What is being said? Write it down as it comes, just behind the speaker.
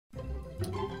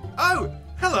Oh,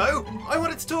 hello! I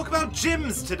wanted to talk about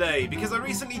gyms today because I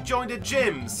recently joined a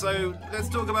gym, so let's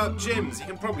talk about gyms. You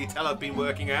can probably tell I've been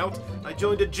working out. I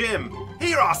joined a gym.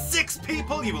 Here are 6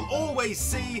 people you will always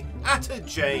see at a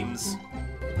James.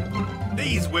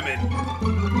 These women.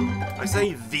 I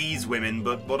say these women,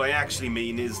 but what I actually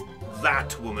mean is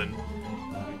that woman.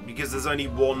 Because there's only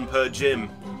one per gym.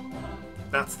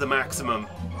 That's the maximum.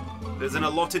 There's an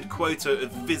allotted quota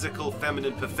of physical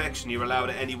feminine perfection you're allowed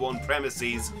at any one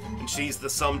premises, and she's the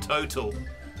sum total.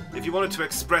 If you wanted to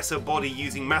express her body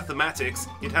using mathematics,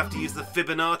 you'd have to use the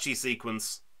Fibonacci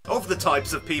sequence. Of the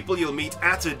types of people you'll meet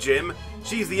at a gym,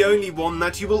 she's the only one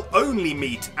that you will only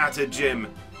meet at a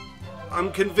gym.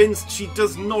 I'm convinced she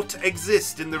does not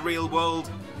exist in the real world.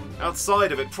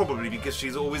 Outside of it, probably because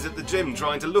she's always at the gym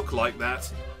trying to look like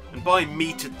that. And by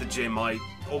meet at the gym, I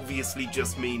obviously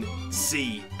just mean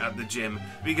see at the gym.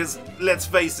 Because, let's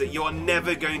face it, you are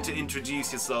never going to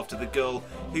introduce yourself to the girl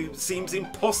who seems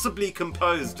impossibly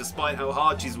composed despite how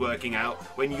hard she's working out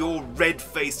when you're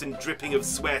red-faced and dripping of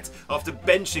sweat after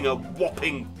benching a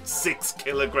whopping 6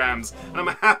 kilograms. And I'm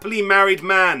a happily married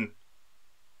man.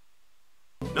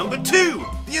 Number 2,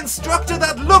 the instructor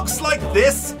that looks like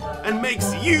this and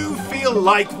makes you feel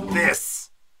like this.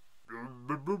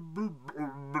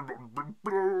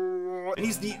 And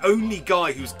he's the only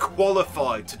guy who's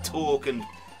qualified to talk and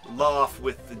laugh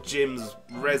with the gym's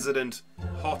resident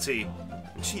hottie.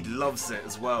 And she loves it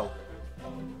as well.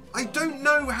 I don't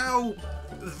know how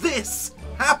this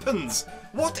happens.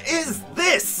 What is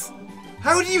this?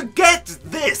 How do you get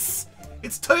this?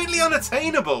 It's totally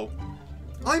unattainable.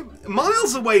 I'm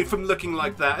miles away from looking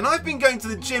like that, and I've been going to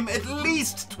the gym at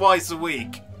least twice a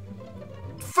week.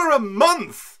 For a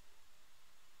month!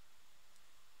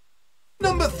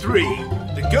 Number 3,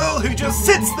 the girl who just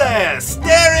sits there,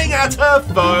 staring at her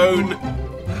phone.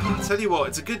 I'll tell you what,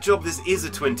 it's a good job this is a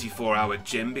 24-hour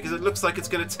gym, because it looks like it's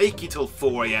going to take you till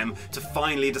 4 AM to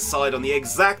finally decide on the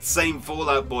exact same Fall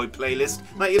Out Boy playlist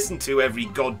that you listen to every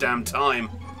goddamn time.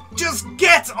 Just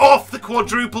get off the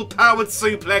quadruple-powered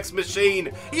suplex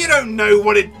machine! You don't know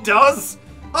what it does!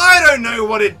 I don't know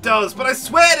what it does, but I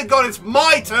swear to God it's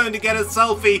my turn to get a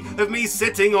selfie of me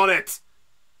sitting on it!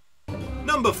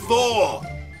 Number 4.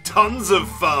 Tons of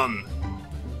fun.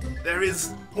 There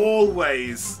is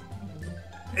always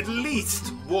at least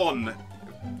one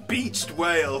beached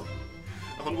whale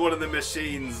on one of the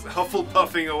machines,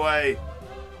 huffle-puffing away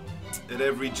at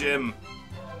every gym.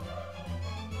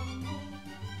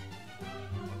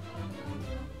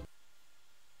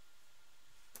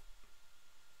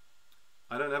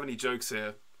 I don't have any jokes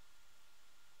here.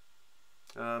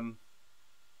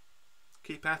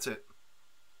 Keep at it.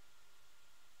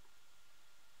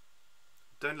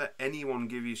 Don't let anyone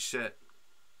give you shit.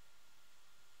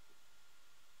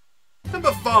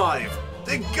 Number 5.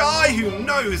 The guy who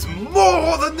knows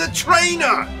more than the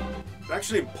trainer! It's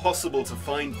actually impossible to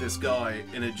find this guy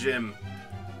in a gym.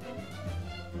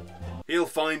 He'll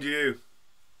find you.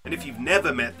 And if you've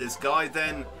never met this guy,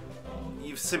 then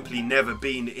you've simply never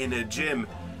been in a gym.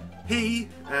 He,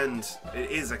 and it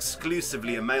is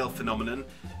exclusively a male phenomenon,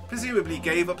 presumably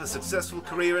gave up a successful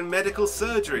career in medical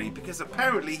surgery because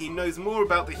apparently he knows more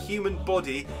about the human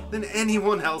body than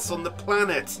anyone else on the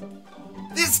planet.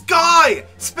 This guy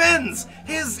spends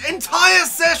his entire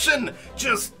session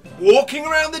just walking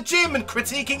around the gym and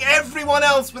critiquing everyone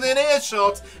else within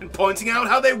earshot and pointing out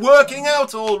how they're working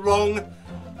out all wrong.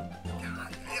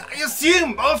 I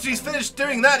assume after he's finished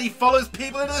doing that, he follows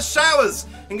people into the showers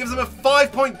and gives them a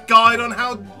 5-point guide on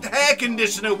how hair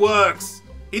conditioner works.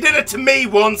 He did it to me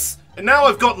once, and now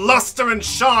I've got luster and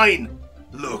shine.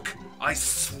 Look, I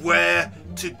swear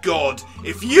to God,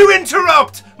 if you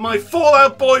interrupt my Fall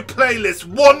Out Boy playlist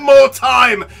one more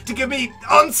time to give me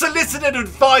unsolicited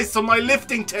advice on my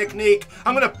lifting technique,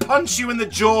 I'm gonna punch you in the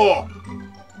jaw.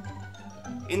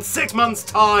 In 6 months'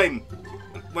 time,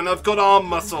 when I've got arm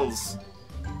muscles.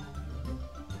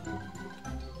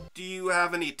 Do you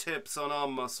have any tips on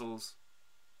arm muscles?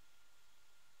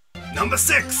 Number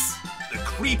 6, the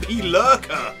creepy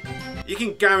lurker. You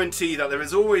can guarantee that there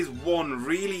is always one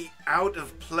really out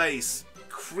of place,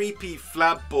 creepy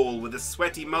flatball with a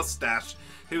sweaty mustache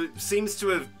who seems to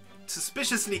have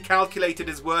suspiciously calculated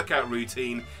his workout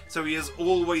routine, so he is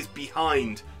always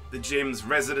behind the gym's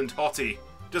resident hottie.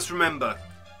 Just remember,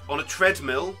 on a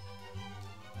treadmill,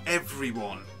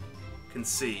 everyone can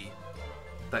see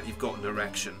that you've got an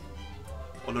erection.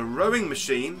 On a rowing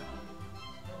machine,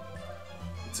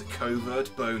 it's a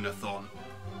covert bonathon.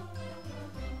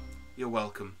 You're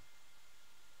welcome.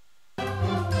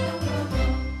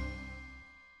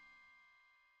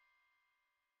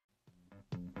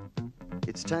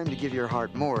 It's time to give your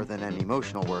heart more than an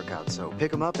emotional workout, so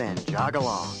pick 'em up and jog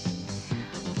along.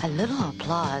 A little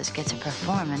applause gets a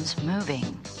performance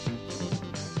moving.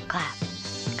 Clap,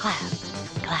 clap,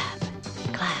 clap,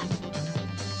 clap.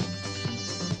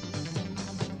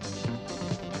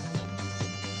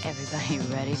 Everybody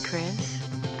ready, Chris?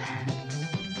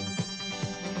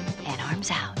 And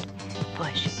arms out.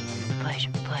 Push, push,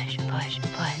 push, push,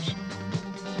 push.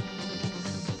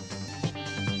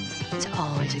 It's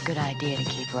always a good idea to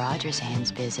keep Roger's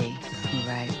hands busy.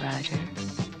 Right, Roger?